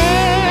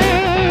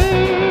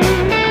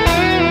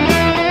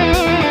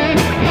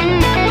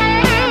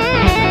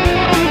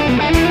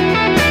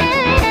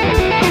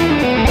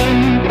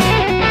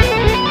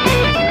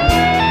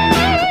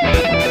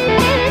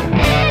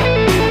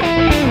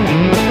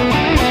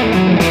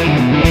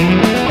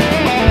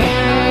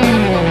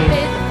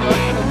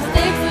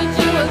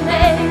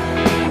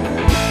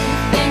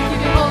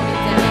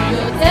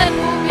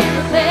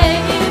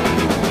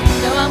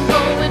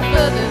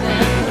 Further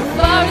than the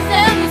forest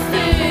and the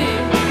sea.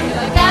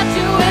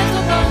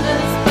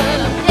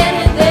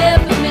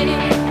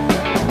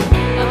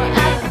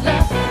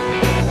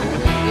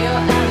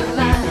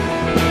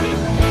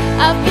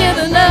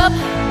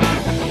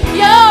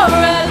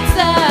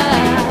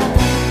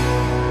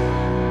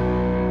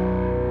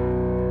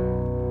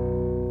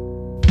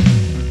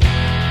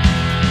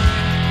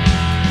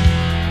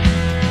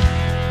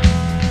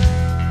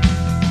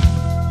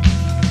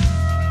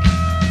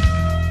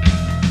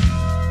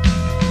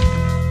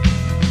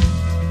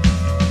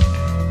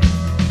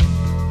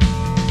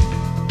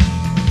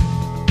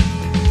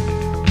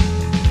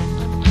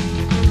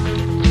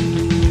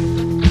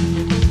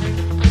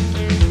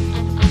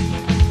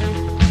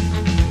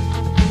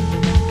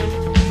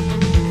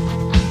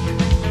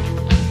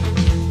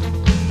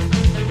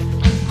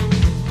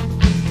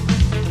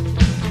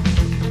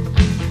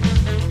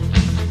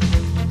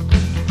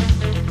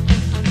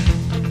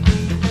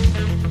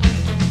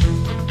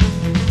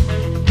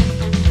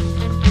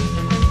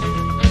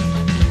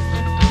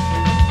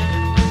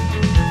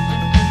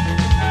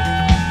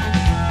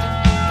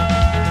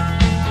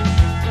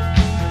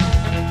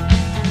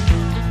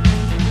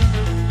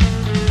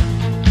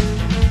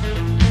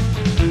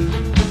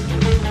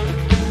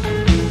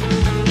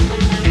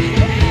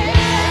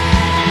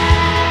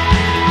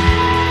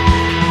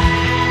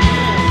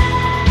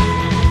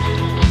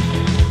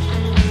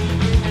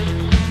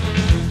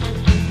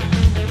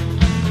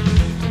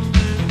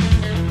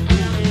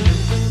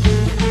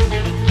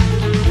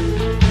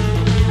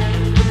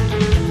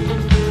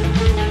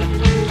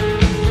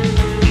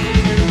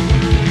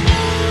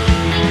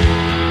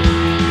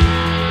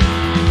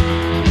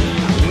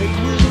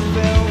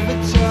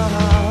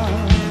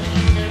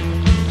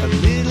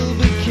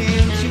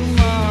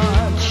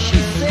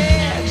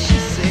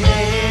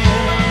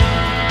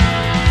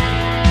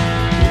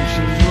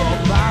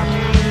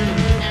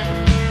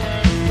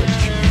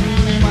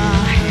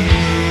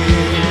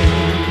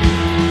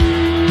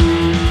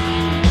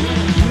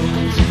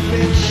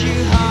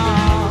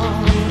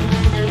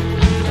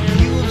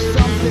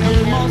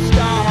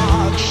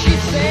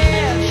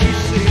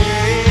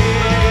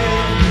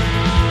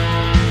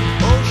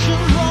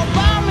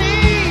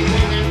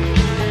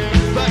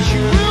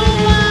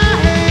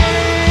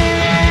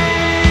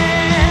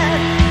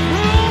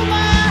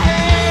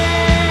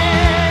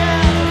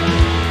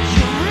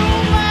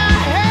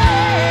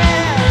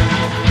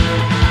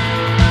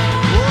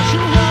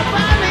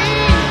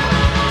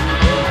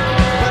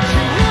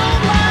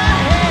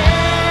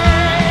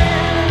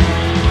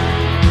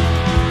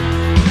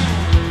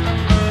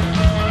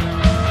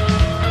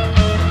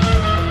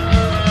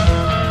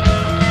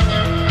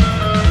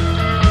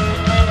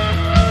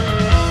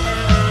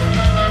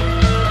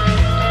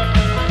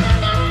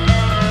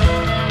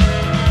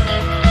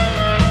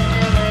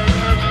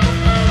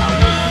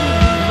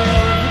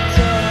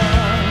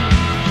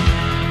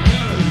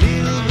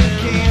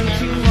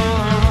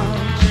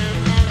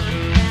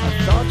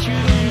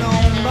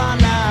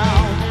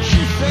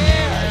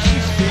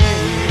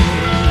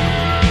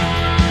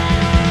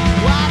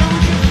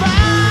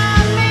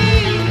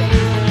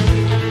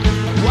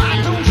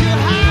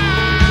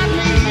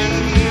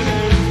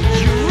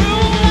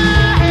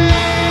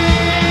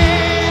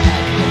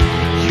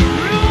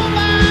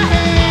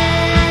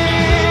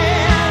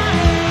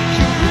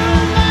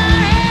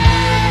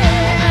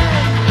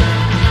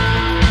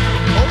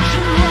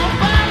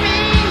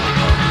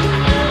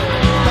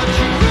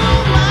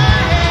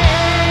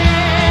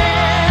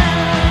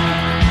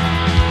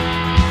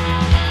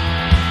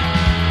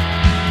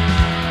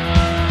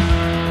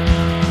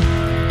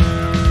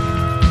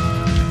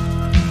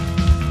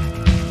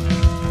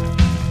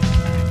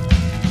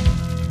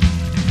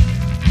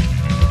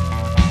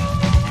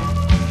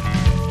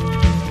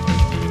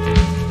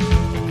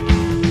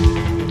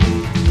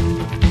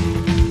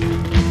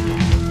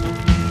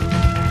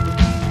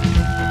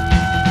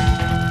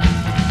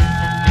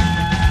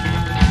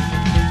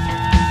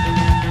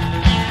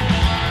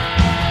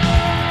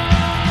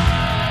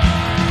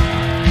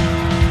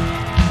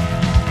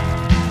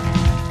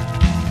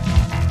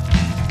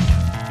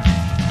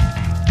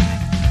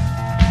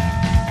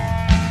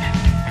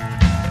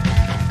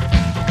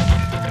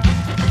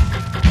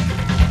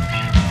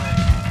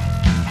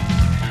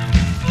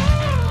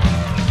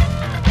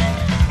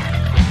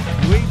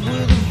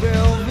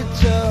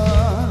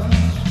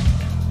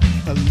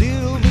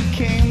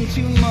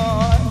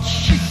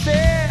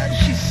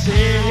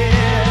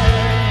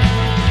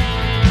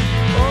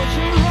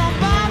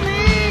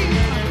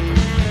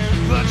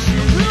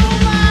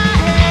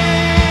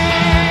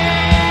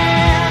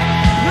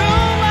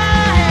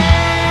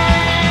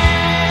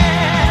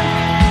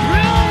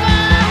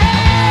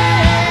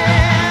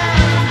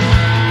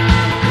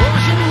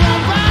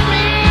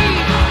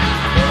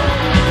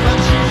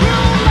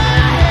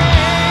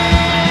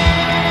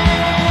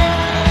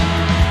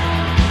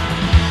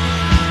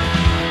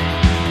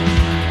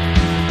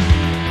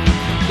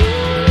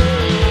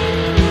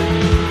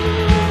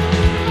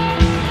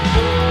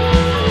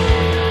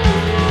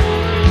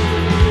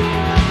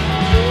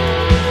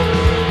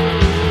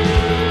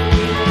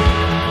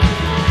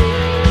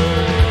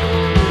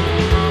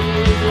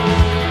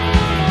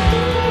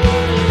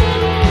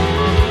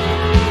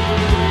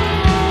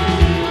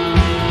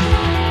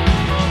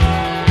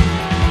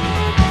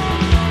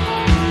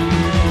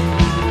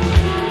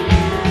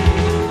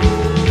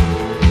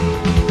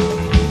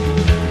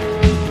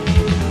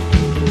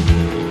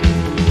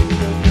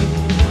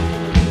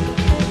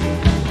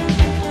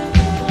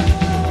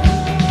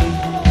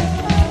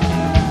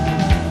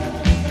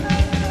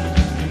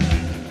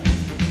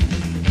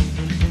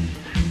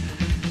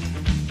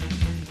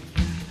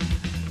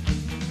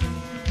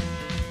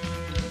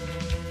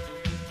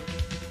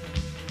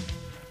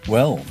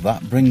 Well,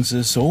 that brings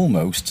us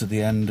almost to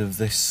the end of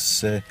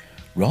this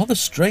rather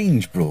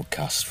strange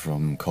broadcast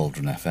from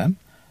Cauldron FM.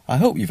 I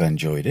hope you've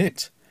enjoyed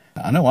it.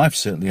 I know I've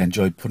certainly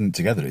enjoyed putting it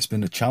together. It's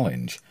been a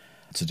challenge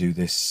to do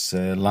this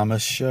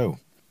Lammas show.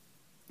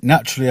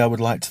 Naturally, I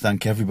would like to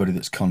thank everybody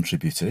that's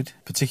contributed,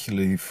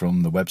 particularly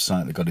from the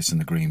website The Goddess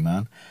and the Green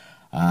Man,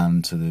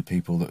 and to the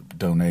people that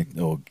donate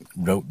or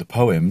wrote the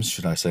poems,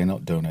 should I say,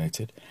 not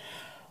donated.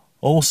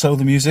 Also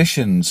the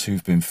musicians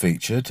who've been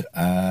featured,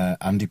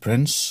 Andy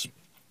Prince,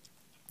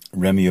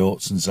 Remy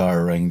Orts and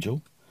Zara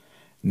Angel,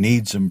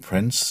 Needs and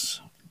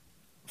Prince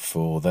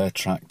for their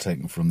track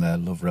taken from their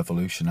Love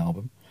Revolution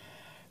album,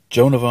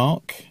 Joan of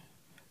Arc,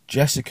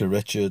 Jessica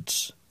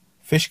Richards,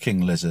 Fish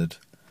King Lizard,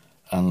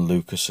 and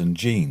Lucas and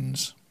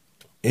Jeans.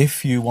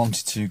 If you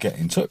wanted to get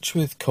in touch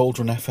with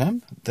Cauldron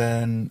FM,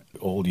 then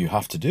all you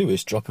have to do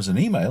is drop us an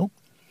email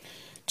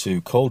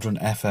to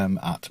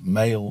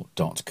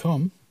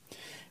cauldronfm@mail.com.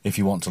 If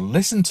you want to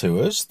listen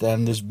to us,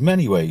 then there's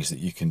many ways that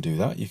you can do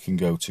that. You can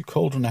go to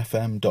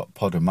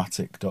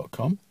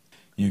cauldronfm.podomatic.com.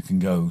 You can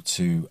go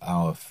to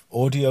our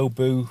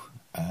Audioboo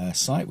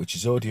site, which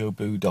is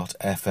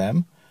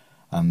audioboo.fm,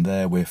 and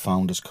there we're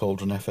found as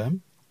Cauldron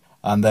FM.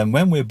 And then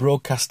when we're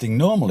broadcasting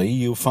normally,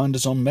 you'll find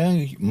us on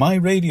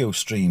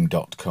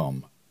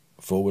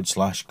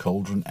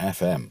myradiostream.com/Cauldron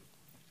FM.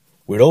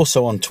 We're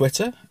also on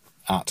Twitter,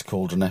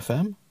 @Cauldron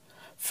FM.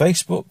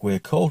 Facebook, we're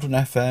Cauldron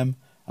FM,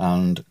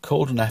 and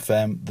Cauldron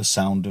FM, The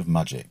Sound of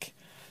Magic.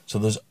 So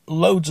there's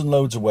loads and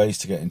loads of ways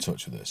to get in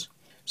touch with us.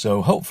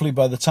 So hopefully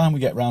by the time we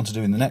get round to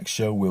doing the next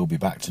show, we'll be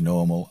back to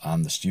normal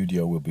and the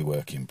studio will be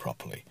working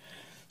properly.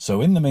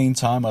 So in the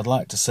meantime, I'd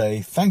like to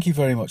say thank you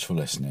very much for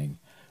listening.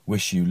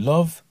 Wish you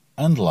love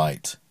and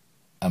light,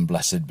 and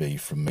blessed be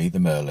from me, the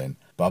Merlin.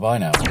 Bye-bye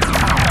now.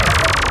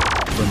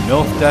 From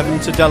North Devon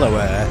to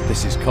Delaware,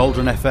 this is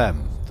Cauldron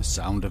FM, The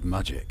Sound of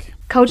Magic.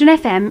 Cauldron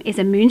FM is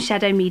a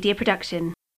Moonshadow Media production.